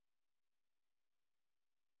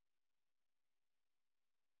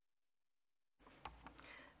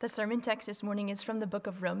The sermon text this morning is from the book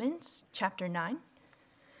of Romans, chapter 9,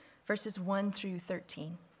 verses 1 through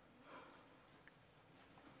 13.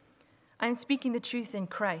 I am speaking the truth in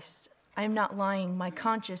Christ. I am not lying. My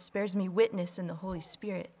conscience bears me witness in the Holy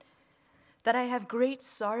Spirit that I have great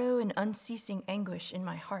sorrow and unceasing anguish in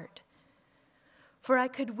my heart. For I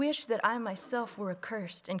could wish that I myself were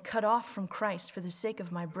accursed and cut off from Christ for the sake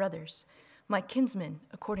of my brothers, my kinsmen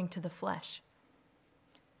according to the flesh.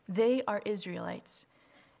 They are Israelites,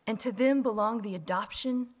 and to them belong the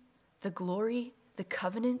adoption, the glory, the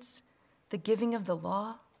covenants, the giving of the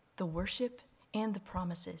law, the worship, and the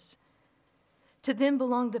promises. To them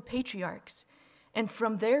belong the patriarchs, and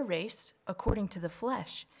from their race, according to the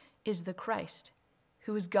flesh, is the Christ,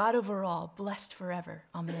 who is God over all, blessed forever.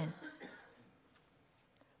 Amen.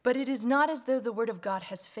 But it is not as though the word of God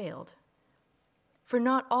has failed. For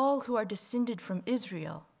not all who are descended from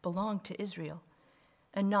Israel belong to Israel,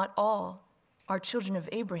 and not all are children of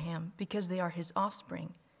Abraham because they are his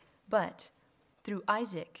offspring, but through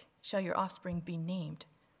Isaac shall your offspring be named.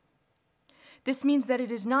 This means that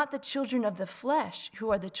it is not the children of the flesh who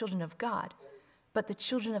are the children of God, but the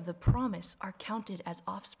children of the promise are counted as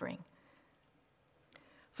offspring.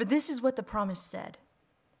 For this is what the promise said,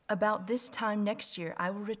 about this time next year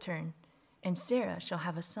I will return, and Sarah shall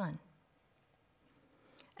have a son.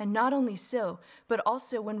 And not only so, but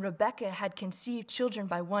also when Rebekah had conceived children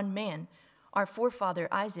by one man, our forefather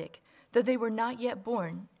Isaac, though they were not yet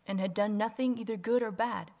born and had done nothing either good or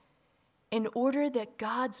bad, in order that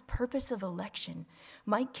God's purpose of election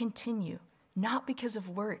might continue, not because of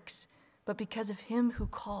works, but because of him who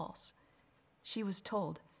calls. She was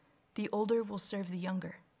told, the older will serve the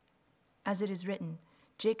younger. As it is written,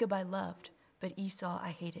 Jacob I loved, but Esau I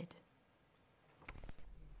hated.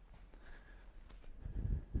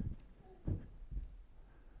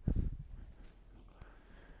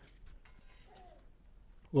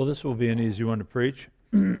 Well, this will be an easy one to preach.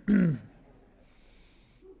 I'm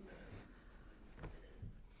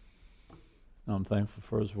thankful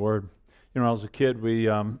for his word. You know, when I was a kid, we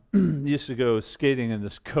used to go skating in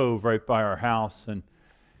this cove right by our house,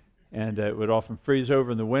 and it would often freeze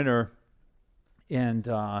over in the winter, and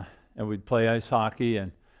we'd play ice hockey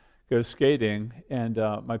and go skating. And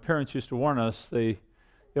my parents used to warn us. They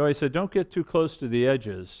always said, "Don't get too close to the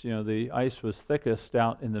edges." You know, the ice was thickest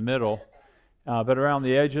out in the middle. But around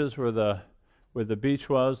the edges where the beach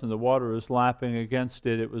was and the water was lapping against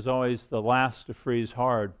it, it was always the last to freeze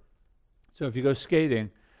hard. So if you go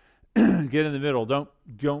skating, get in the middle. Don't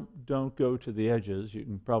go to the edges. You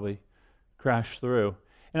can probably crash through.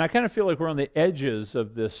 And I kind of feel like we're on the edges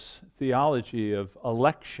of this theology of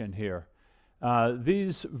election here.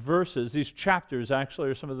 These verses, these chapters actually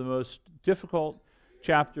are some of the most difficult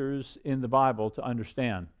chapters in the Bible to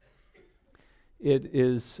understand.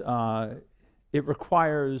 It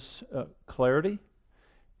requires clarity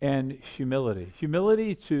and humility.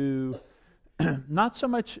 Humility to not so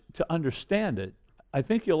much to understand it. I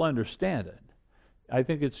think you'll understand it. I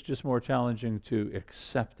think it's just more challenging to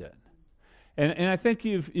accept it. And I think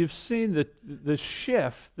you've seen the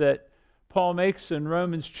shift that Paul makes in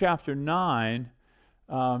Romans chapter 9,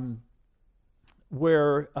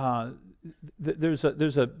 where there's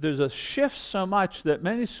a shift so much that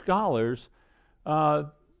many scholars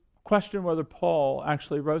question whether Paul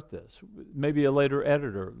actually wrote this. Maybe a later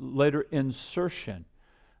editor, later insertion.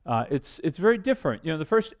 It's very different. You know, the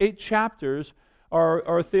first 8 chapters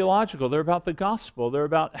are theological. They're about the gospel. They're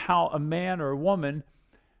about how a man or a woman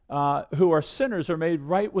who are sinners are made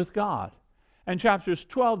right with God. And chapters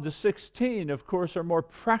 12 to 16, of course, are more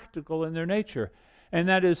practical in their nature. And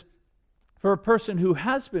that is, for a person who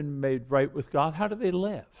has been made right with God, how do they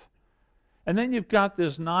live? And then you've got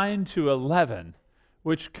this 9 to 11,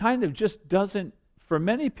 which kind of just doesn't, for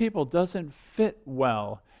many people, doesn't fit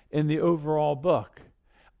well in the overall book.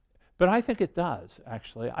 But I think it does,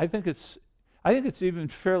 actually. I think it's even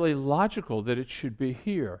fairly logical that it should be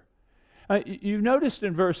here. You noticed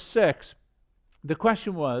in verse 6, the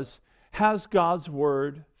question was, has God's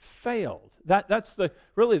word failed? That's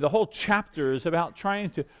really the whole chapter is about trying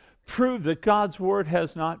to prove that God's word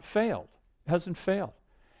has not failed, hasn't failed.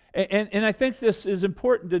 And I think this is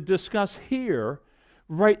important to discuss here,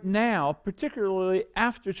 right now, particularly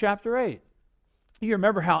after chapter 8. You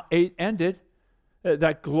remember how 8 ended,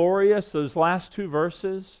 that glorious, those last 2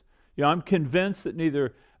 verses. You know, I'm convinced that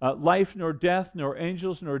neither life nor death, nor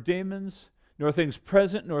angels nor demons, nor things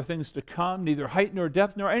present nor things to come, neither height nor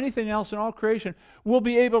depth, nor anything else in all creation will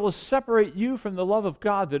be able to separate you from the love of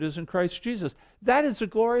God that is in Christ Jesus. That is a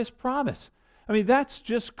glorious promise. I mean, that's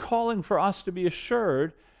just calling for us to be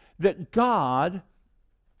assured that God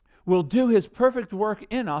will do his perfect work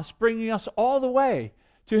in us, bringing us all the way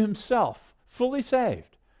to himself, fully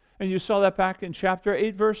saved. And you saw that back in chapter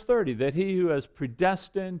 8, verse 30, that he who has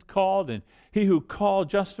predestined, called, and he who called,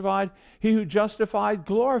 justified, he who justified,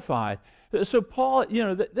 glorified. So Paul,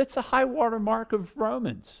 that's the high water mark of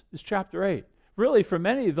Romans, is chapter 8. Really, for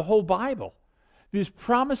many, the whole Bible. These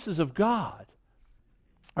promises of God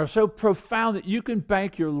are so profound that you can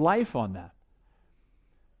bank your life on them.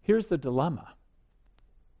 Here's the dilemma.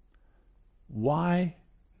 Why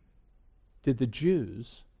did the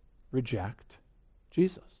Jews reject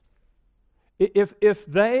Jesus? If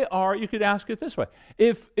they are, you could ask it this way.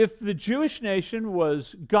 If the Jewish nation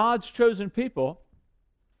was God's chosen people,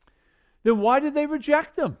 then why did they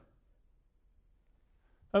reject them?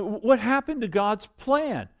 What happened to God's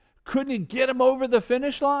plan? Couldn't he get them over the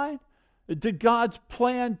finish line? Did God's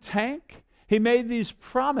plan tank? He made these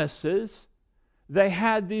promises. They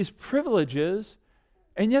had these privileges,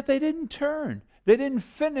 and yet they didn't turn. They didn't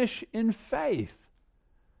finish in faith.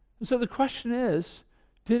 And so the question is,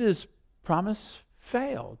 did his promise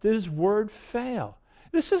fail? Did his word fail?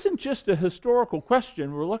 This isn't just a historical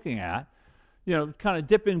question we're looking at, kind of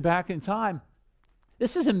dipping back in time.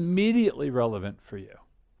 This is immediately relevant for you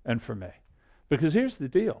and for me. Because here's the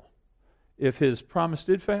deal. If his promise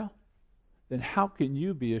did fail, then how can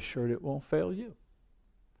you be assured it won't fail you?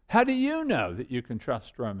 How do you know that you can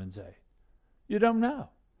trust Romans 8? You don't know.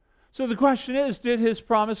 So the question is, did his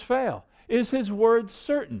promise fail? Is his word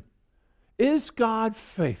certain? Is God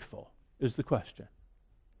faithful? Is the question.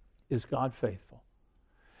 Is God faithful?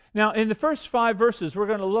 Now, in the first 5 verses, we're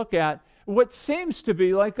going to look at what seems to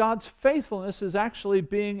be like God's faithfulness is actually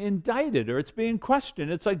being indicted, or it's being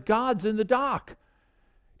questioned. It's like God's in the dock.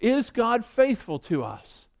 Is God faithful to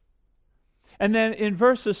us? And then in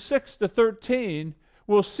verses 6 to 13,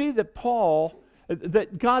 we'll see that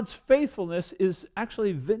that God's faithfulness is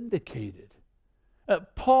actually vindicated.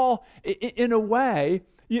 Paul, in a way,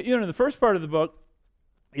 in the first part of the book,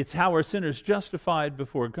 it's how are sinners justified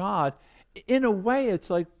before God. In a way, it's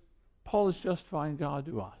like Paul is justifying God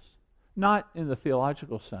to us. Not in the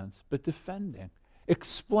theological sense, but defending,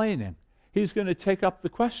 explaining. He's going to take up the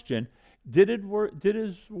question, did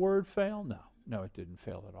his word fail? No, it didn't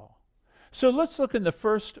fail at all. So let's look in the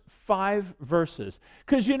first 5 verses,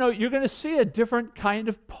 because, you're going to see a different kind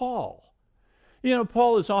of Paul.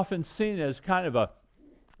 Paul is often seen as kind of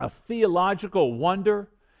a theological wonder.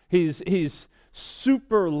 He's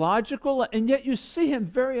super logical, and yet you see him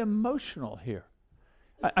very emotional here.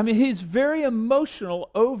 I mean, he's very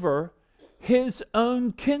emotional over his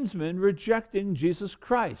own kinsmen rejecting Jesus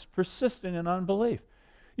Christ, persisting in unbelief.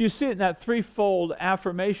 You see it in that threefold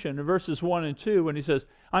affirmation in verses 1 and 2 when he says,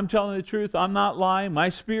 I'm telling the truth, I'm not lying, my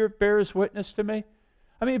spirit bears witness to me.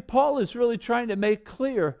 I mean, Paul is really trying to make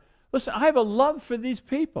clear, listen, I have a love for these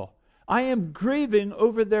people. I am grieving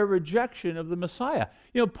over their rejection of the Messiah.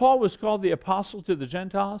 Paul was called the apostle to the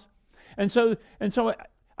Gentiles. And so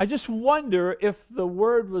I just wonder if the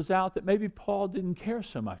word was out that maybe Paul didn't care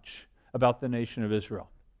so much about the nation of Israel.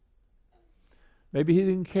 Maybe he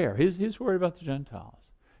didn't care. He's worried about the Gentiles.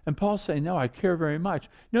 And Paul's saying, no, I care very much.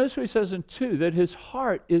 Notice what he says in 2, that his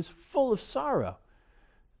heart is full of sorrow,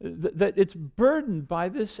 that it's burdened by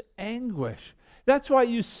this anguish. That's why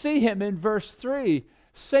you see him in verse 3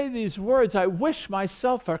 say these words, I wish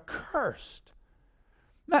myself accursed.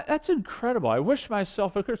 That's incredible. I wish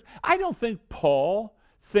myself accursed. I don't think Paul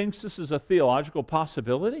thinks this is a theological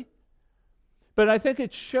possibility, but I think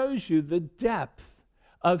it shows you the depth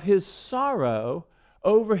of his sorrow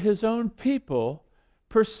over his own people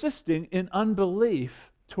persisting in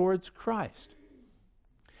unbelief towards Christ.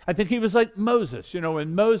 I think he was like Moses,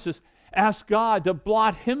 when Moses asked God to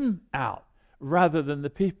blot him out rather than the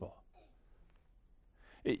people.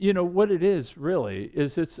 What it is really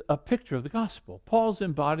is it's a picture of the gospel. Paul's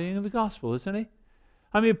embodying the gospel, isn't he?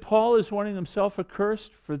 I mean, Paul is wanting himself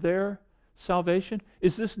accursed for their salvation.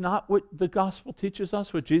 Is this not what the gospel teaches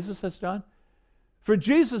us, what Jesus has done? For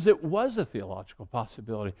Jesus, it was a theological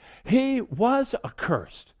possibility. He was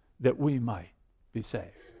accursed that we might be saved.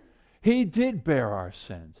 He did bear our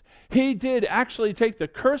sins. He did actually take the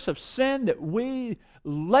curse of sin that we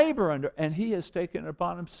labor under, and he has taken it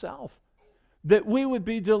upon himself, that we would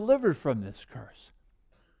be delivered from this curse.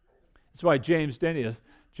 That's why James Denny,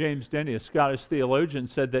 a Scottish theologian,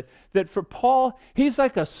 said that for Paul, he's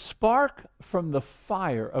like a spark from the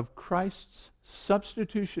fire of Christ's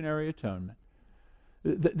substitutionary atonement.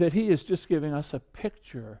 That he is just giving us a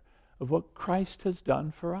picture of what Christ has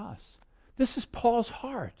done for us. This is Paul's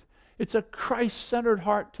heart. It's a Christ-centered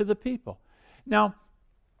heart to the people. Now,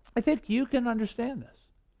 I think you can understand this.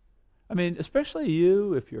 I mean, especially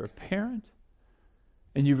you, if you're a parent,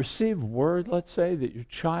 and you receive word, let's say, that your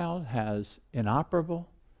child has inoperable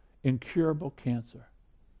incurable cancer.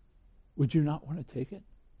 Would you not want to take it?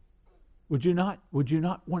 Would you not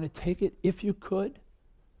want to take it if you could?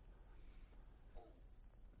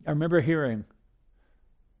 I remember hearing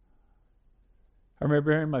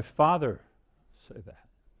my father say that.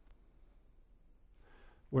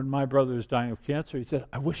 When my brother was dying of cancer, he said,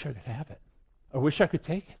 I wish I could have it. I wish I could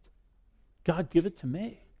take it. God, give it to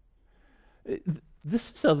me.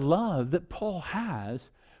 This is a love that Paul has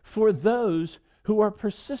for those who are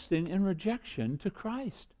persisting in rejection to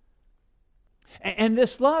Christ. And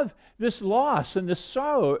this love, this loss, and this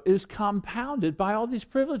sorrow is compounded by all these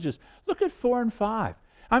privileges. Look at 4 and 5.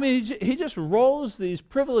 I mean, he just rolls these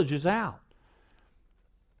privileges out.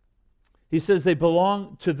 He says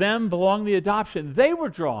to them belong the adoption. They were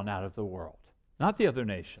drawn out of the world, not the other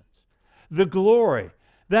nations. The glory,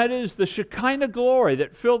 that is the Shekinah glory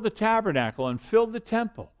that filled the tabernacle and filled the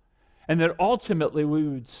temple, and that ultimately we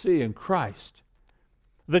would see in Christ.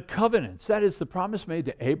 The covenants, that is the promise made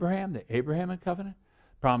to Abraham, the Abrahamic covenant,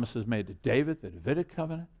 promises made to David, the Davidic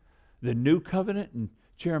covenant, the new covenant in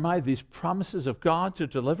Jeremiah, these promises of God to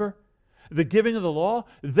deliver, the giving of the law.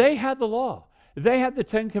 They had the law. They had the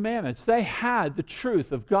 10 Commandments. They had the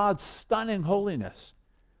truth of God's stunning holiness.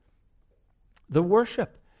 The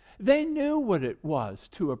worship. They knew what it was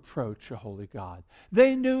to approach a holy God.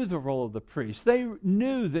 They knew the role of the priest. They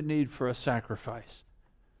knew the need for a sacrifice.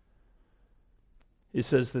 He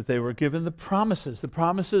says that they were given the promises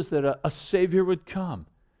that a Savior would come.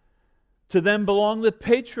 To them belong the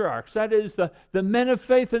patriarchs, that is, the men of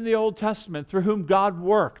faith in the Old Testament through whom God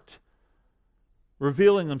worked,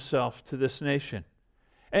 revealing himself to this nation.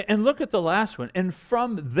 And look at the last one. And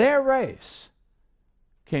from their race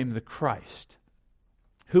came the Christ,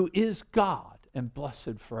 who is God and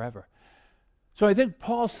blessed forever. So I think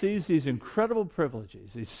Paul sees these incredible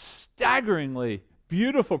privileges, these staggeringly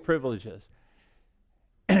beautiful privileges,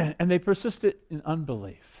 and they persisted in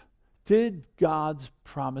unbelief. Did God's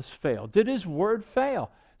promise fail? Did his word fail?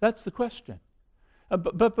 That's the question.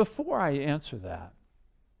 But before I answer that,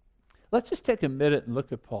 let's just take a minute and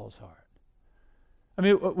look at Paul's heart. I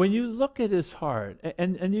mean, when you look at his heart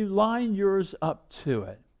and you line yours up to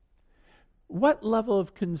it, what level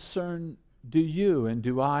of concern do you and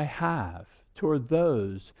do I have toward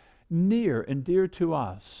those near and dear to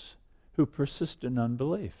us who persist in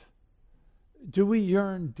unbelief? Do we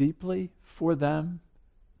yearn deeply for them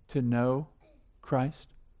to know Christ?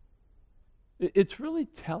 It's really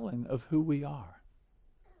telling of who we are.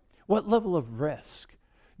 What level of risk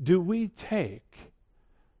do we take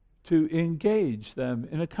to engage them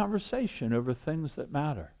in a conversation over things that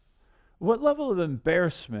matter? What level of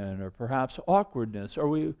embarrassment or perhaps awkwardness are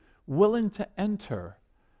we willing to enter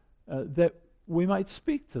that we might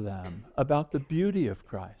speak to them about the beauty of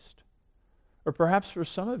Christ? Or perhaps for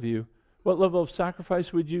some of you, what level of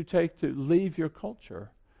sacrifice would you take to leave your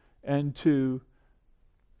culture and to,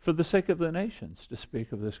 for the sake of the nations, to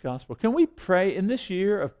speak of this gospel? Can we pray in this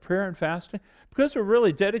year of prayer and fasting? Because we're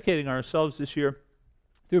really dedicating ourselves this year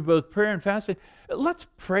through both prayer and fasting, let's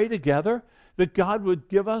pray together that God would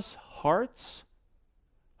give us hearts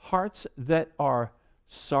that are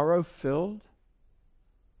sorrow-filled,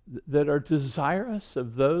 that are desirous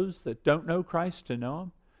of those that don't know Christ to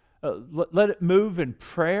know him. Let it move in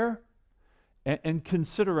prayer and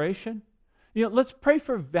consideration. You know, let's pray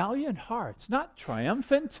for valiant hearts, not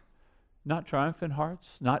triumphant hearts,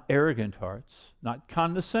 not arrogant hearts, not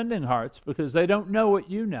condescending hearts because they don't know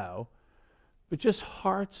what you know, but just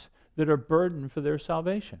hearts that are burdened for their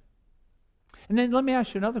salvation. And then let me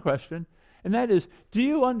ask you another question, and that is, do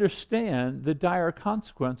you understand the dire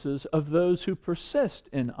consequences of those who persist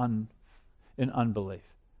in unbelief?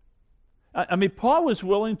 I mean, Paul was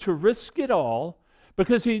willing to risk it all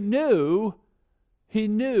because he knew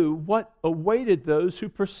what awaited those who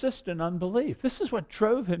persist in unbelief. This is what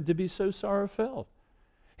drove him to be so sorrow-filled.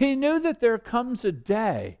 He knew that there comes a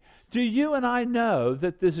day. Do you and I know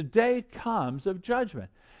that this day comes of judgment?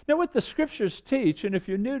 Now, what the Scriptures teach, and if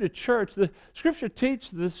you're new to church, the Scripture teach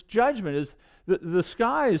this judgment is the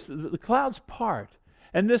skies, the clouds part,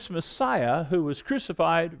 and this Messiah who was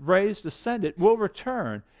crucified, raised, ascended, will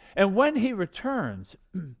return. And when he returns,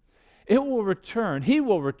 he will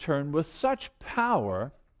return with such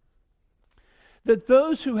power that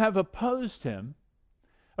those who have opposed him,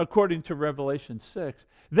 according to Revelation 6,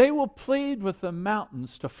 they will plead with the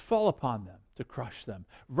mountains to fall upon them, to crush them,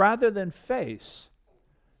 rather than face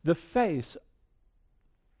the face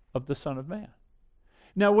of the Son of Man.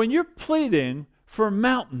 Now, when you're pleading for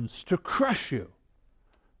mountains to crush you,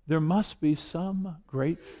 there must be some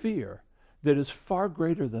great fear that is far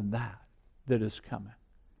greater than that is coming.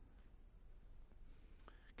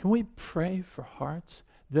 Can we pray for hearts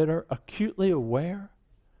that are acutely aware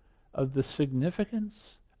of the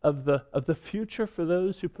significance of the future for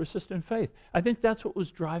those who persist in faith. I think that's what was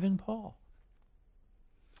driving Paul.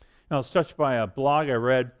 Now, I was touched by a blog I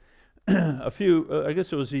read I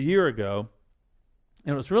guess it was a year ago,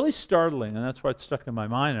 and it was really startling, and that's why it stuck in my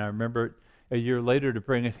mind, and I remember it a year later to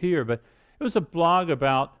bring it here. But it was a blog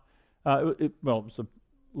about, it was a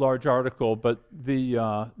large article, but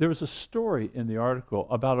there was a story in the article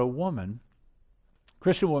about a woman,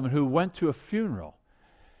 Christian woman, who went to a funeral.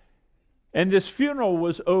 And this funeral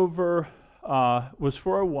was for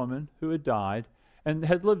a woman who had died and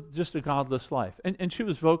had lived just a godless life. And she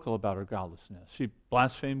was vocal about her godlessness. She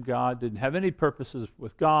blasphemed God, didn't have any purposes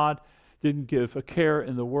with God, didn't give a care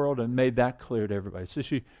in the world, and made that clear to everybody. So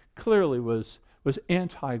she clearly was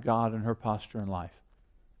anti-God in her posture in life.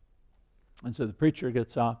 And so the preacher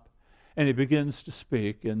gets up, and he begins to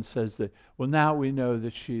speak and says that, well, now we know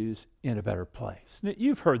that she's in a better place. Now,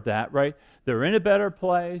 you've heard that, right? They're in a better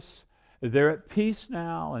place. They're at peace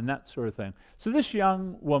now, and that sort of thing. So this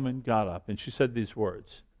young woman got up, and she said these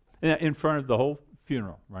words in front of the whole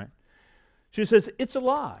funeral, right? She says, "It's a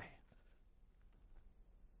lie."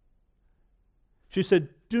 She said,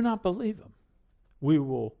 "Do not believe him. We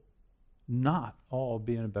will not all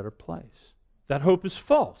be in a better place. That hope is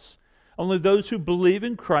false. Only those who believe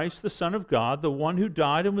in Christ, the Son of God, the one who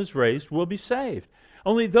died and was raised, will be saved.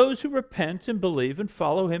 Only those who repent and believe and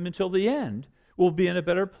follow him until the end will be in a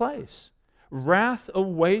better place. Wrath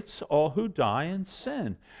awaits all who die in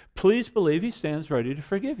sin. Please believe he stands ready to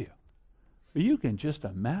forgive you." But you can just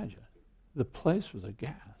imagine. The place was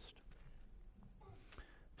aghast.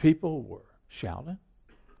 People were shouting.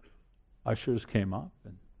 Ushers came up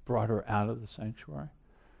and brought her out of the sanctuary.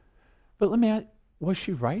 But let me ask, was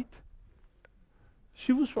she right?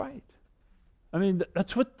 She was right. I mean,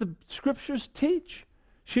 that's what the scriptures teach.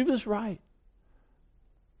 She was right.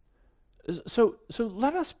 So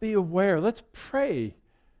let us be aware. Let's pray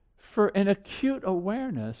for an acute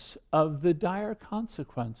awareness of the dire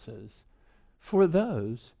consequences for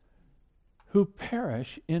those who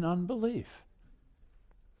perish in unbelief.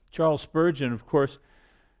 Charles Spurgeon, of course,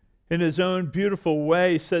 in his own beautiful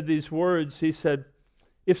way, said these words. He said,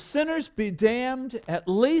 "If sinners be damned, at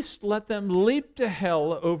least let them leap to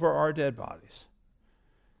hell over our dead bodies.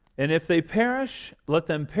 And if they perish, let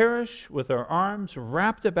them perish with their arms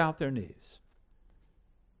wrapped about their knees,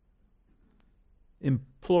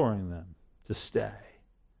 imploring them to stay.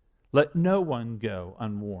 Let no one go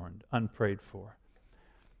unwarned, unprayed for."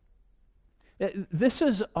 This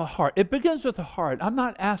is a heart. It begins with a heart. I'm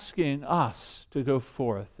not asking us to go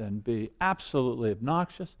forth and be absolutely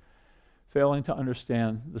obnoxious, failing to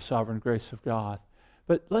understand the sovereign grace of God.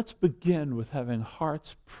 But let's begin with having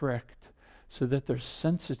hearts pricked so that they're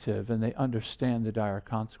sensitive and they understand the dire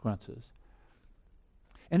consequences.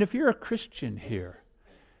 And if you're a Christian here,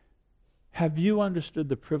 have you understood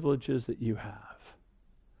the privileges that you have?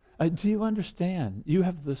 Do you understand? You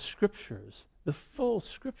have the scriptures, the full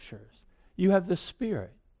scriptures. You have the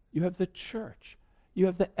Spirit. You have the church. You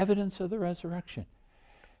have the evidence of the resurrection.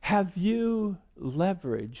 Have you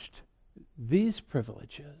leveraged these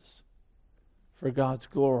privileges for God's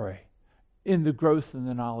glory in the growth and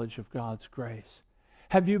the knowledge of God's grace?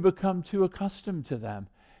 Have you become too accustomed to them?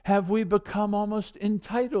 Have we become almost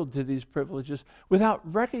entitled to these privileges without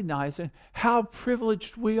recognizing how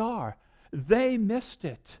privileged we are? They missed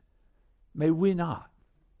it. May we not.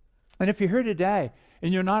 And if you're here today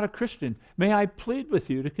and you're not a Christian, may I plead with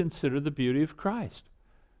you to consider the beauty of Christ.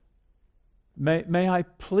 May I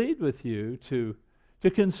plead with you to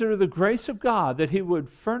consider the grace of God, that he would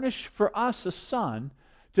furnish for us a son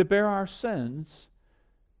to bear our sins,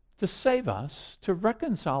 to save us, to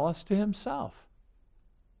reconcile us to himself.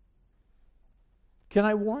 Can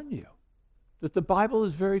I warn you that the Bible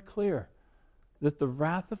is very clear that the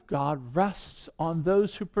wrath of God rests on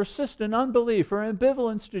those who persist in unbelief or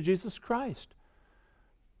ambivalence to Jesus Christ.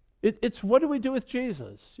 It's what do we do with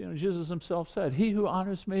Jesus? Jesus himself said, "He who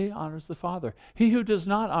honors me honors the Father. He who does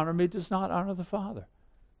not honor me does not honor the Father."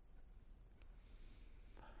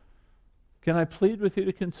 Can I plead with you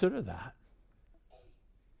to consider that?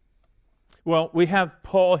 Well, we have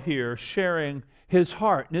Paul here sharing his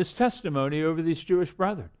heart and his testimony over these Jewish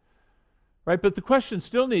brethren, right? But the question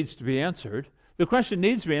still needs to be answered. The question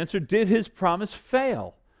needs to be answered, did his promise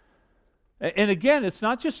fail? And again, it's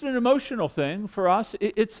not just an emotional thing for us.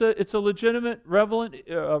 It's a legitimate, relevant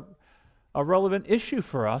issue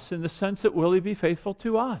for us in the sense that will he be faithful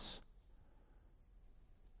to us?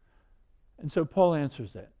 And so Paul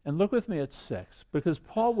answers it. And look with me at 6, because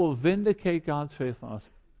Paul will vindicate God's faithfulness.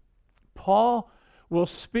 Paul will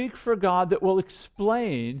speak for God that will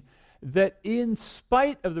explain that in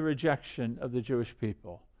spite of the rejection of the Jewish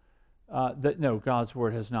people, that no, God's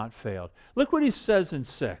word has not failed. Look what he says in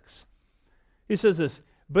 6. He says this,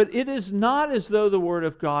 but it is not as though the word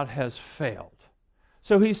of God has failed.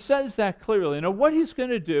 So he says that clearly. Now what he's going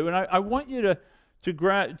to do, and I want you to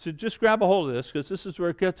just grab a hold of this, because this is where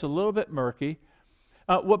it gets a little bit murky.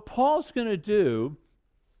 What Paul's going to do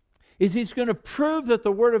is he's going to prove that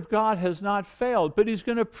the Word of God has not failed, but he's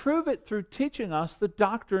going to prove it through teaching us the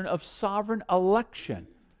doctrine of sovereign election.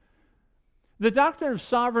 The doctrine of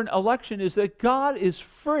sovereign election is that God is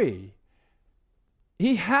free.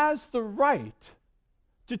 He has the right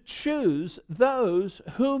to choose those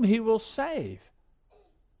whom he will save.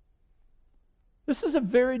 This is a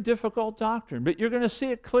very difficult doctrine, but you're going to see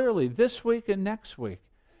it clearly this week and next week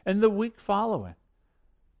and the week following.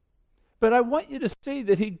 But I want you to see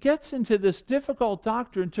that he gets into this difficult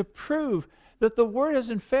doctrine to prove that the Word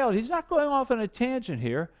hasn't failed. He's not going off on a tangent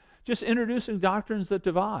here, just introducing doctrines that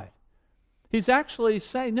divide. He's actually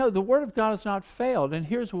saying, no, the Word of God has not failed, and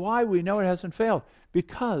here's why we know it hasn't failed.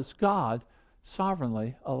 Because God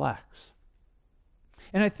sovereignly elects.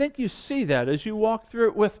 And I think you see that as you walk through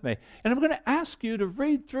it with me. And I'm going to ask you to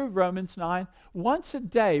read through Romans 9 once a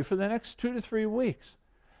day for the next 2 to 3 weeks.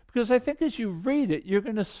 Because I think as you read it, you're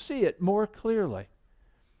going to see it more clearly.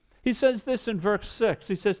 He says this in verse 6.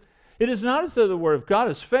 He says, it is not as though the word of God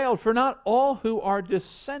has failed, for not all who are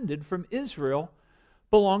descended from Israel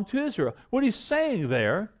belong to Israel. What he's saying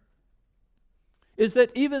there is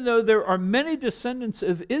that even though there are many descendants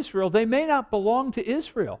of Israel, they may not belong to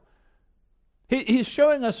Israel. He's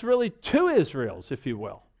showing us really two Israels, if you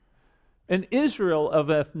will. An Israel of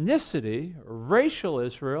ethnicity, racial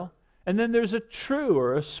Israel, and then there's a true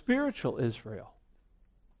or a spiritual Israel.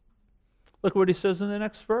 Look what he says in the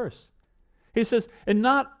next verse. He says, and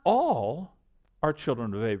not all are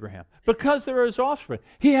children of Abraham, because there are his offspring.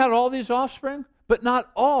 He had all these offspring, but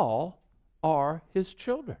not all are his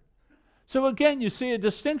children. So again, you see a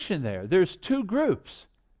distinction there. There's two groups,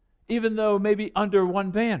 even though maybe under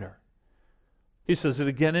one banner. He says it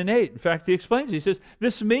again in 8. In fact, he explains it. He says,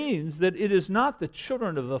 this means that it is not the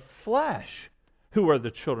children of the flesh who are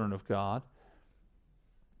the children of God,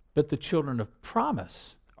 but the children of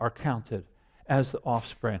promise are counted as the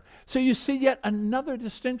offspring. So you see yet another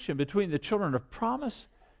distinction between the children of promise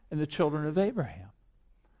and the children of Abraham.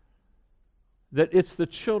 That it's the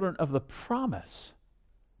children of the promise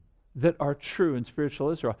that are true in spiritual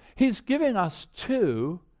Israel. He's giving us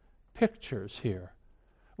two pictures here.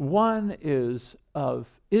 One is of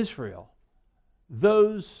Israel,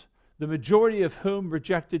 those, the majority of whom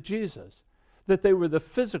rejected Jesus, that they were the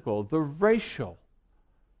physical, the racial,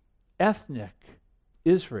 ethnic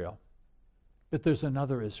Israel. But there's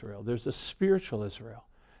another Israel. There's a spiritual Israel.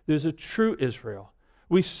 There's a true Israel.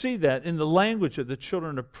 We see that in the language of the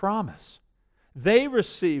children of promise. They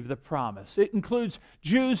receive the promise. It includes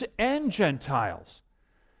Jews and Gentiles.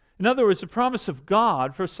 In other words, the promise of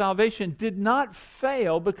God for salvation did not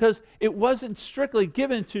fail because it wasn't strictly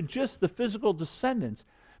given to just the physical descendants,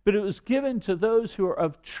 but it was given to those who are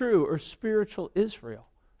of true or spiritual Israel.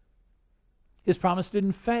 His promise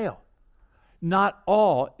didn't fail. Not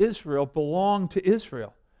all Israel belonged to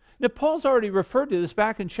Israel. Now, Paul's already referred to this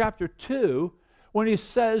back in chapter 2 when he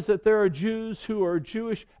says that there are Jews who are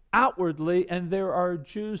Jewish outwardly and there are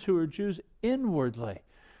Jews who are Jews inwardly.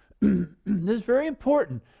 This is very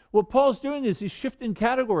important. What Paul's doing is he's shifting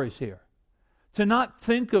categories here to not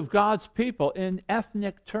think of God's people in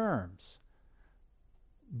ethnic terms.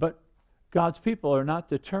 But God's people are not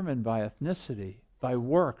determined by ethnicity, by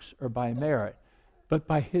works, or by merit, but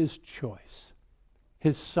by his choice,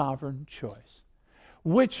 his sovereign choice,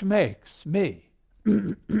 which makes me,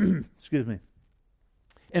 excuse me,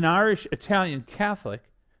 an Irish Italian Catholic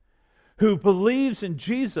who believes in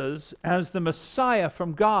Jesus as the Messiah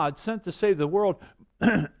from God sent to save the world,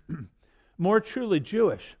 more truly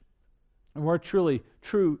Jewish, and more truly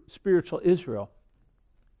true spiritual Israel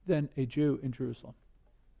than a Jew in Jerusalem.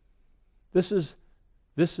 This is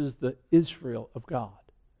the Israel of God.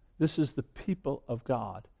 This is the people of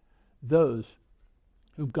God, those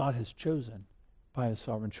whom God has chosen by his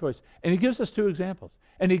sovereign choice. And he gives us two examples.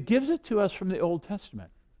 And he gives it to us from the Old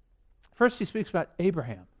Testament. First, he speaks about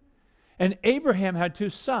Abraham. And Abraham had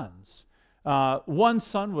two sons. One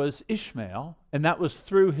son was Ishmael, and that was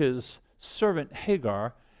through his servant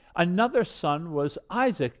Hagar. Another son was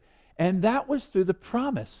Isaac, and that was through the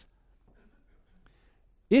promise.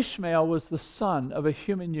 Ishmael was the son of a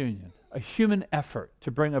human union, a human effort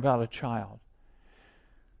to bring about a child.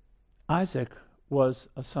 Isaac was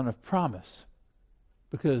a son of promise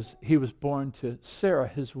because he was born to Sarah,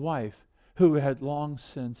 his wife, who had long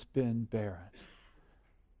since been barren.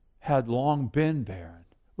 had long been barren,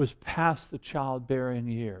 was past the childbearing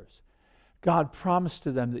years. God promised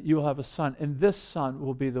to them that you will have a son, and this son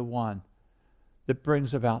will be the one that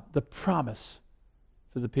brings about the promise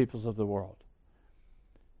to the peoples of the world.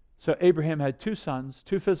 So Abraham had 2 sons,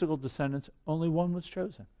 2 physical descendants, only one was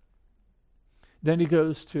chosen. Then he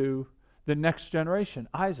goes to the next generation,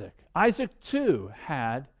 Isaac. Isaac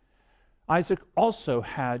also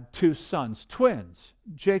had 2 sons, twins,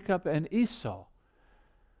 Jacob and Esau.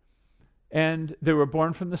 And they were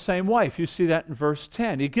born from the same wife. You see that in verse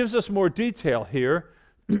 10. He gives us more detail here.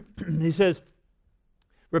 He says,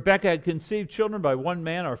 Rebekah had conceived children by one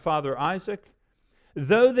man, our father Isaac.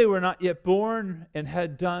 Though they were not yet born and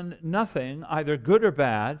had done nothing, either good or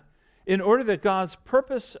bad, in order that God's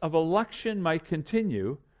purpose of election might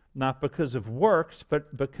continue, not because of works,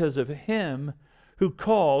 but because of him who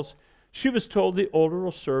calls, she was told the older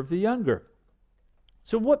will serve the younger.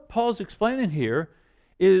 So what Paul's explaining here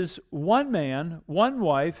is one man, one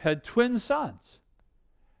wife had twin sons.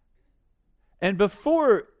 And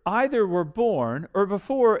before either were born, or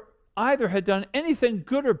before either had done anything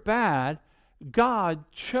good or bad, God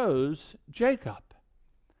chose Jacob.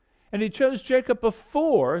 And he chose Jacob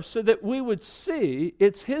before so that we would see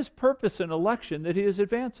it's his purpose and election that he is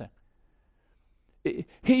advancing.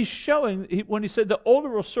 He's showing, when he said the older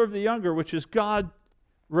will serve the younger, which is God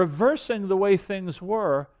reversing the way things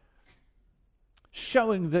were,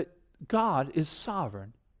 showing that God is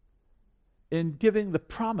sovereign in giving the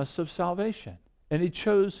promise of salvation. And he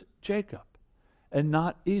chose Jacob and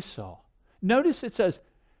not Esau. Notice it says,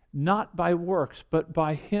 not by works, but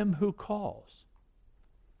by him who calls.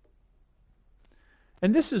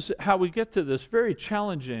 And this is how we get to this very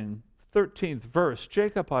challenging 13th verse.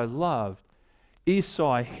 Jacob I loved,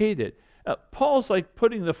 Esau I hated. Paul's like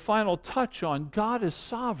putting the final touch on God is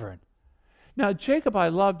sovereign. Now, Jacob I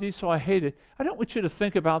loved, Esau I hated. I don't want you to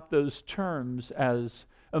think about those terms as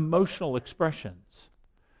emotional expressions.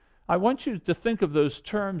 I want you to think of those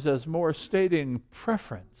terms as more stating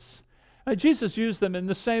preference. Jesus used them in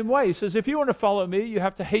the same way. He says, if you want to follow me, you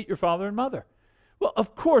have to hate your father and mother. Well,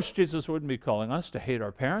 of course, Jesus wouldn't be calling us to hate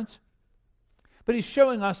our parents. But he's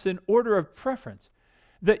showing us in order of preference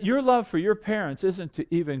that your love for your parents isn't to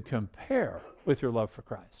even compare with your love for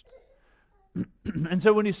Christ. And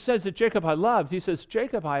so when he says that Jacob I loved, he says,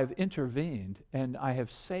 Jacob I have intervened and I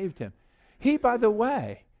have saved him. He, by the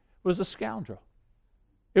way, was a scoundrel.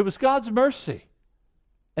 It was God's mercy.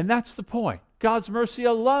 And that's the point. God's mercy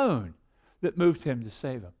alone that moved him to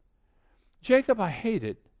save him. Jacob I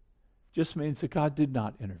hated just means that God did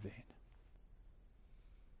not intervene.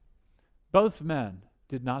 Both men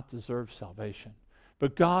did not deserve salvation,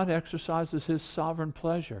 but God exercises his sovereign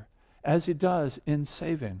pleasure as he does in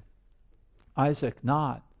saving Isaac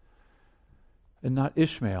and not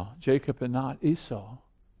Ishmael, Jacob and not Esau.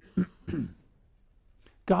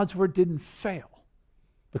 God's word didn't fail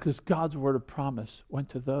because God's word of promise went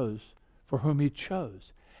to those for whom he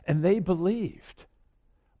chose. And they believed.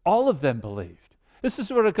 All of them believed. This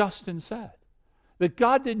is what Augustine said, that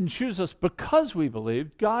God didn't choose us because we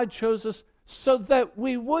believed. God chose us so that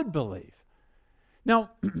we would believe.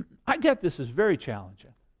 Now, I get this is very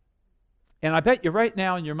challenging. And I bet you right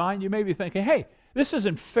now in your mind, you may be thinking, hey, this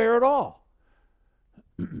isn't fair at all.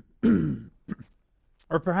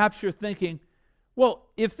 Or perhaps you're thinking, well,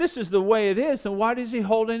 if this is the way it is, then why does he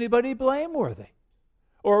hold anybody blameworthy?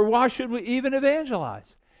 Or why should we even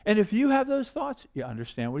evangelize? And if you have those thoughts, you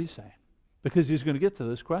understand what he's saying. Because he's going to get to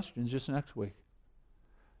those questions just next week.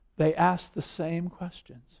 They ask the same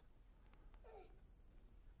questions.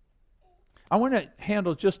 I want to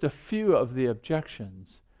handle just a few of the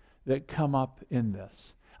objections that come up in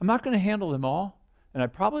this. I'm not going to handle them all, and I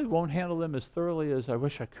probably won't handle them as thoroughly as I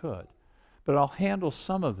wish I could, but I'll handle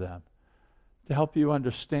some of them to help you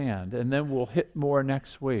understand, and then we'll hit more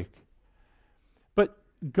next week. But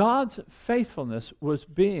God's faithfulness was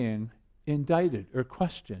being indicted or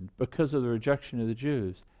questioned because of the rejection of the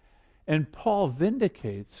Jews. And Paul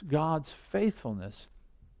vindicates God's faithfulness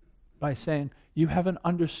by saying, you haven't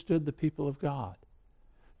understood the people of God.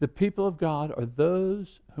 The people of God are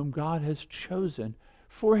those whom God has chosen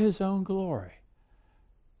for his own glory,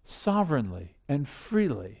 sovereignly and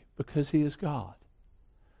freely, because he is God.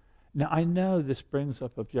 Now, I know this brings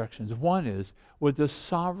up objections. One is, with the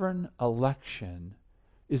sovereign election,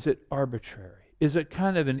 is it arbitrary? Is it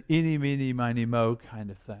kind of an eeny, meeny, miny, mo kind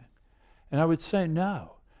of thing? And I would say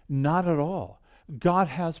no, not at all. God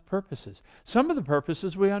has purposes. Some of the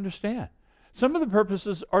purposes we understand. Some of the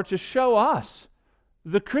purposes are to show us,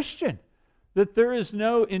 the Christian, that there is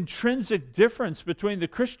no intrinsic difference between the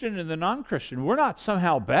Christian and the non-Christian. We're not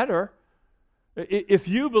somehow better. If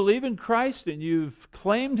you believe in Christ and you've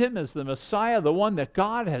claimed him as the Messiah, the one that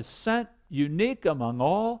God has sent, unique among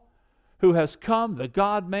all, who has come, the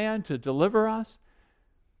God-man, to deliver us,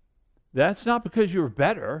 that's not because you were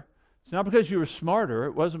better. It's not because you were smarter.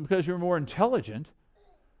 It wasn't because you were more intelligent.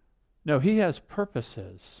 No, he has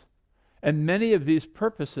purposes. And many of these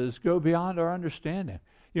purposes go beyond our understanding.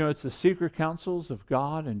 You know, it's the secret counsels of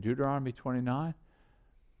God in Deuteronomy 29.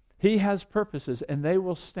 He has purposes, and they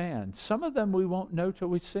will stand. Some of them we won't know till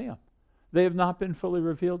we see them. They have not been fully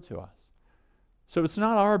revealed to us. So it's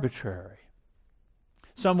not arbitrary.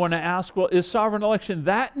 Some want to ask, well, is sovereign election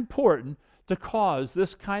that important to cause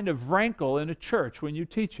this kind of rankle in a church when you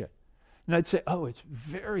teach it? And I'd say, oh, it's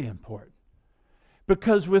very important.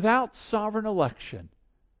 Because without sovereign election,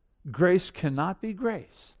 grace cannot be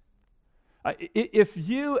grace. If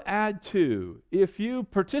you add to, if you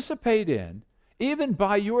participate in, even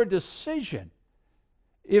by your decision,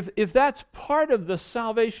 if that's part of the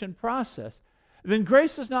salvation process, then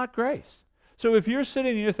grace is not grace. So if you're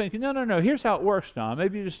sitting and you're thinking, no, here's how it works, Tom.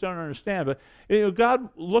 Maybe you just don't understand. But God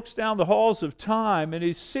looks down the halls of time and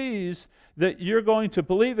he sees that you're going to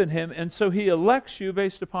believe in him, and so he elects you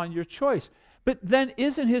based upon your choice. But then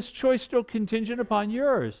isn't his choice still contingent upon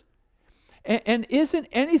yours? And isn't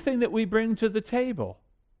anything that we bring to the table,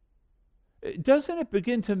 doesn't it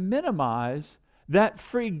begin to minimize that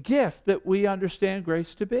free gift that we understand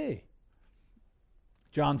grace to be?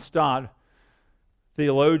 John Stott,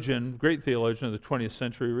 theologian, great theologian of the 20th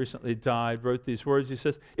century, recently died, wrote these words. He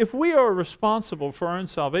says, if we are responsible for our own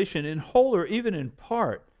salvation in whole or even in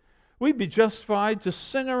part, we'd be justified to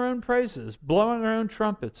sing our own praises, blowing our own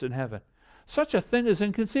trumpets in heaven. Such a thing is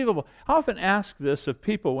inconceivable. I often ask this of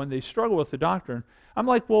people when they struggle with the doctrine. I'm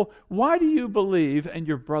like, well, why do you believe and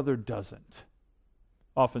your brother doesn't?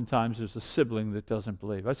 Oftentimes there's a sibling that doesn't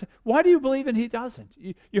believe. I say, why do you believe and he doesn't?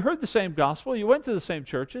 You heard the same gospel. You went to the same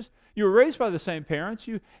churches. You were raised by the same parents.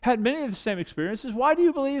 You had many of the same experiences. Why do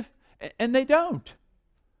you believe and they don't?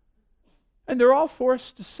 And they're all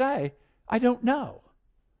forced to say, I don't know.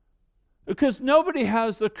 Because nobody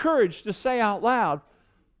has the courage to say out loud,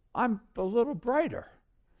 I'm a little brighter.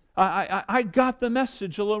 I got the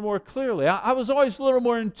message a little more clearly. I was always a little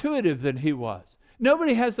more intuitive than he was.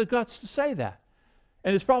 Nobody has the guts to say that.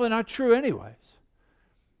 And it's probably not true anyways.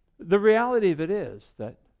 The reality of it is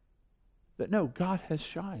that no, God has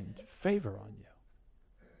shined favor on you.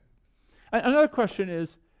 Another question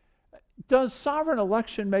is, does sovereign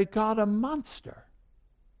election make God a monster?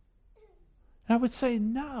 And I would say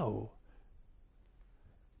no.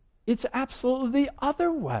 It's absolutely the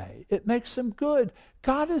other way. It makes him good.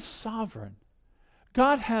 God is sovereign.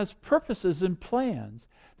 God has purposes and plans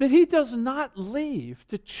that he does not leave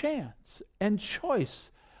to chance and choice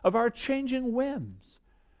of our changing whims.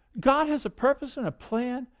 God has a purpose and a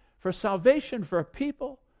plan for salvation for a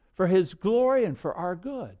people, for his glory, and for our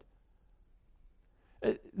good.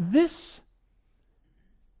 This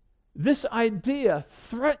idea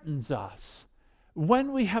threatens us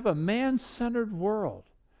when we have a man-centered world,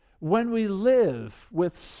 when we live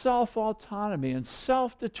with self-autonomy and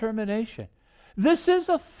self-determination. This is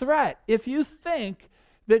a threat if you think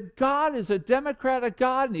that God is a democratic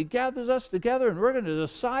God and he gathers us together and we're going to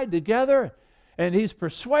decide together and he's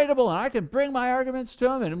persuadable and I can bring my arguments to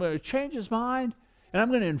him and I'm going to change his mind and I'm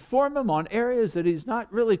going to inform him on areas that he's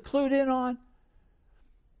not really clued in on,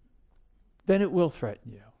 then it will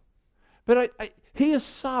threaten you. But he is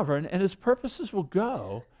sovereign and his purposes will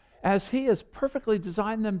go as he has perfectly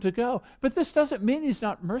designed them to go. But this doesn't mean he's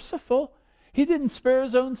not merciful. He didn't spare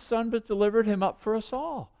his own son, but delivered him up for us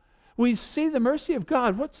all. We see the mercy of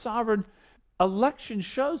God. What sovereign election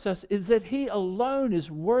shows us is that he alone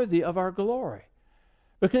is worthy of our glory.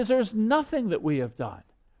 Because there's nothing that we have done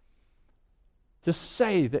to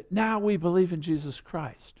say that now we believe in Jesus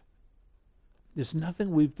Christ. There's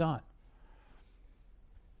nothing we've done.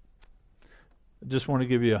 I just want to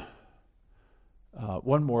give you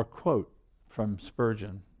one more quote from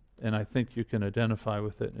Spurgeon, and I think you can identify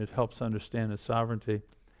with it, and it helps understand his sovereignty.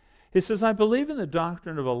 He says, I believe in the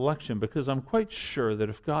doctrine of election because I'm quite sure that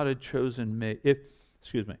if God had chosen me,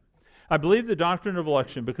 I believe the doctrine of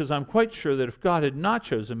election because I'm quite sure that if God had not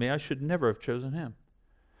chosen me, I should never have chosen him.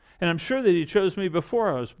 And I'm sure that he chose me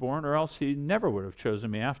before I was born, or else he never would have chosen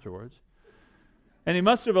me afterwards. And he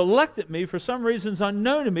must have elected me for some reasons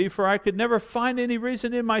unknown to me, for I could never find any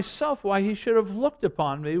reason in myself why he should have looked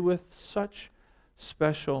upon me with such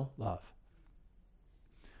special love.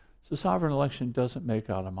 So sovereign election doesn't make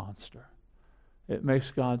God a monster. It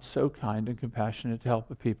makes God so kind and compassionate to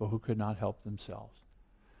help a people who could not help themselves.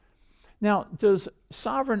 Now, does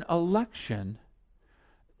sovereign election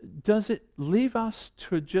does it leave us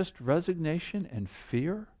to just resignation and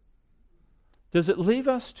fear? Does it leave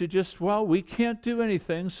us to just, well, we can't do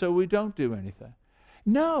anything, so we don't do anything?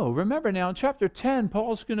 No. Remember now, in chapter 10,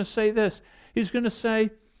 Paul's going to say this. He's going to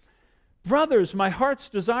say, brothers, my heart's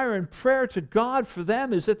desire and prayer to God for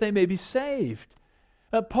them is that they may be saved.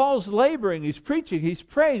 Paul's laboring, he's preaching, he's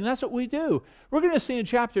praying. That's what we do. We're going to see in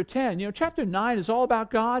chapter 10, chapter 9 is all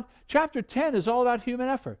about God. Chapter 10 is all about human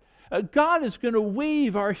effort. God is going to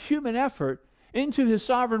weave our human effort into his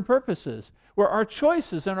sovereign purposes, where our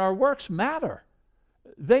choices and our works matter.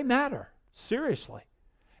 They matter, seriously.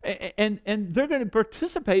 And they're going to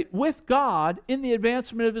participate with God in the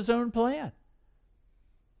advancement of his own plan.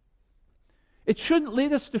 It shouldn't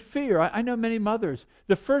lead us to fear. I know many mothers,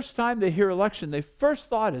 the first time they hear election, their first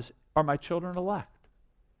thought is, are my children elect?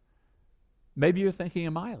 Maybe you're thinking,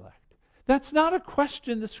 am I elect? That's not a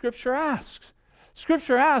question that Scripture asks.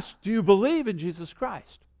 Scripture asks, do you believe in Jesus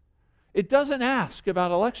Christ? It doesn't ask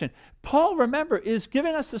about election. Paul, remember, is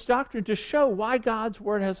giving us this doctrine to show why God's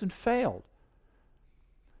word hasn't failed.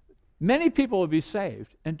 Many people will be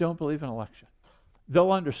saved and don't believe in election.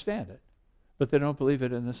 They'll understand it, but they don't believe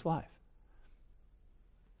it in this life.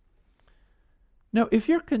 Now, if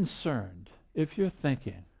you're concerned, if you're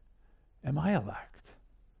thinking, am I elect?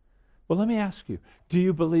 Well, let me ask you, do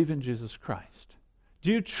you believe in Jesus Christ?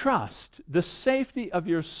 Do you trust the safety of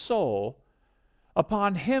your soul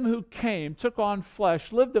upon him who came, took on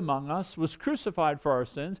flesh, lived among us, was crucified for our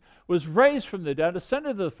sins, was raised from the dead,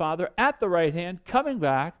 ascended to the Father at the right hand, coming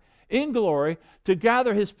back in glory to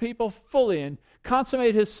gather his people fully and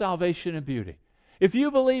consummate his salvation and beauty? If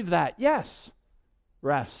you believe that, yes,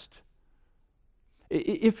 rest.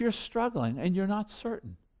 If you're struggling and you're not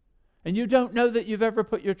certain, and you don't know that you've ever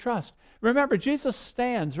put your trust, remember, Jesus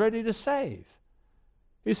stands ready to save.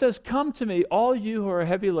 He says, come to me, all you who are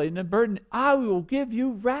heavy laden and burdened, I will give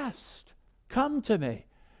you rest. Come to me.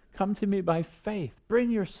 Come to me by faith. Bring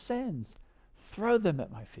your sins. Throw them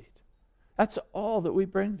at my feet. That's all that we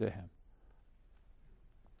bring to him.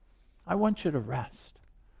 I want you to rest.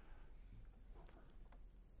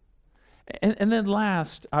 And then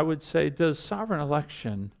last, I would say, does sovereign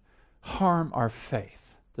election harm our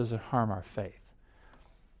faith? Does it harm our faith?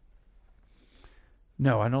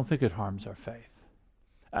 No, I don't think it harms our faith.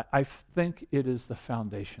 I think it is the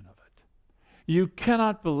foundation of it. You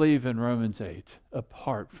cannot believe in Romans 8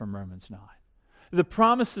 apart from Romans 9. The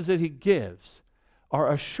promises that he gives are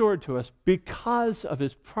assured to us because of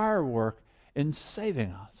his prior work in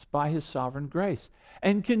saving us by his sovereign grace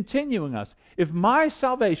and continuing us. If my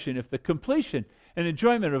salvation, if the completion and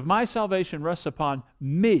enjoyment of my salvation rests upon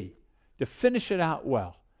me to finish it out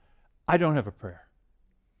well, I don't have a prayer.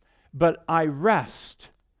 But I rest,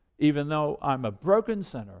 even though I'm a broken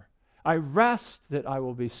sinner, I rest that I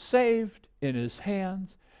will be saved in his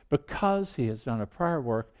hands because he has done a prior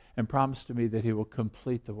work and promised to me that he will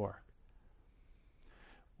complete the work.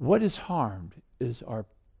 What is harmed is our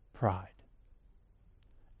pride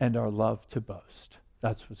and our love to boast.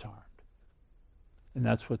 That's what's harmed. And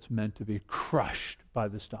that's what's meant to be crushed by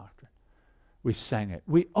this doctrine. We sang it.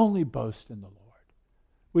 We only boast in the Lord.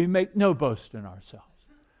 We make no boast in ourselves.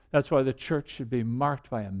 That's why the church should be marked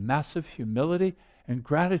by a massive humility and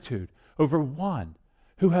gratitude over one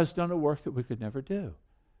who has done a work that we could never do.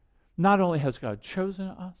 Not only has God chosen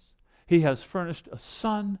us, he has furnished a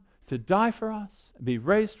Son to die for us and be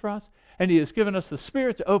raised for us, and he has given us the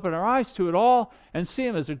Spirit to open our eyes to it all and see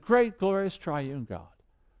him as a great, glorious, triune God.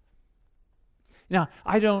 Now,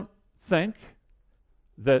 I don't think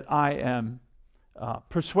that I am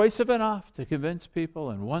persuasive enough to convince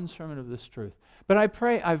people in one sermon of this truth, but I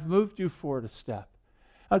pray I've moved you forward a step.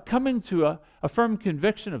 Coming to a firm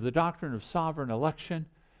conviction of the doctrine of sovereign election,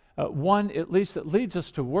 one at least that leads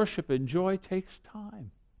us to worship and joy, takes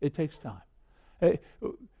time. It takes time.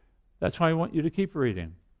 That's why I want you to keep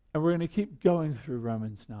reading. And we're going to keep going through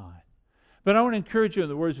Romans 9. But I want to encourage you in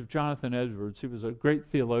the words of Jonathan Edwards. He was a great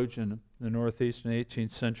theologian in the Northeast in the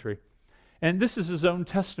 18th century. And this is his own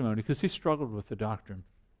testimony because he struggled with the doctrine.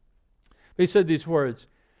 But he said these words.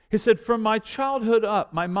 He said, from my childhood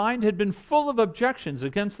up, my mind had been full of objections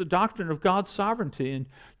against the doctrine of God's sovereignty and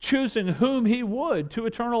choosing whom he would to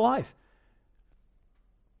eternal life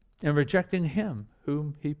and rejecting him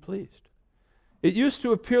whom he pleased. It used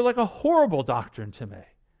to appear like a horrible doctrine to me.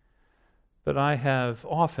 But I have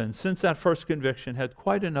often, since that first conviction, had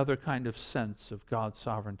quite another kind of sense of God's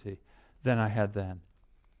sovereignty than I had then.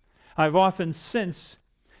 I've often since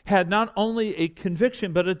had not only a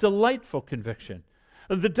conviction, but a delightful conviction.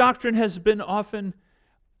 The doctrine has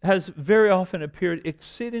very often appeared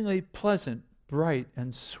exceedingly pleasant, bright,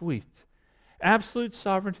 and sweet. Absolute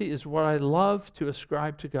sovereignty is what I love to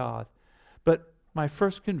ascribe to God, but my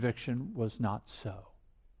first conviction was not so.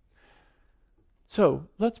 So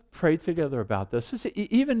let's pray together about this.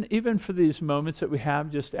 Even for these moments that we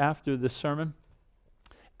have just after the sermon,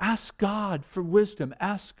 ask God for wisdom,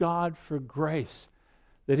 ask God for grace,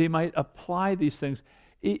 that He might apply these things.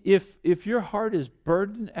 If your heart is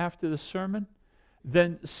burdened after the sermon,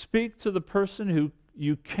 then speak to the person who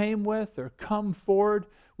you came with or come forward.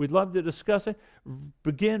 We'd love to discuss it.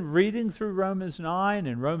 Begin reading through Romans 9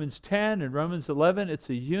 and Romans 10 and Romans 11. It's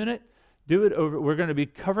a unit. Do it over. We're going to be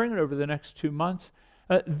covering it over the next 2 months.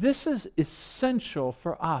 This is essential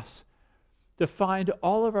for us to find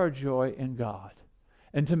all of our joy in God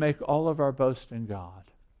and to make all of our boast in God.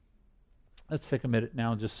 Let's take a minute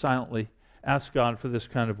now and just silently ask God for this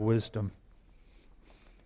kind of wisdom.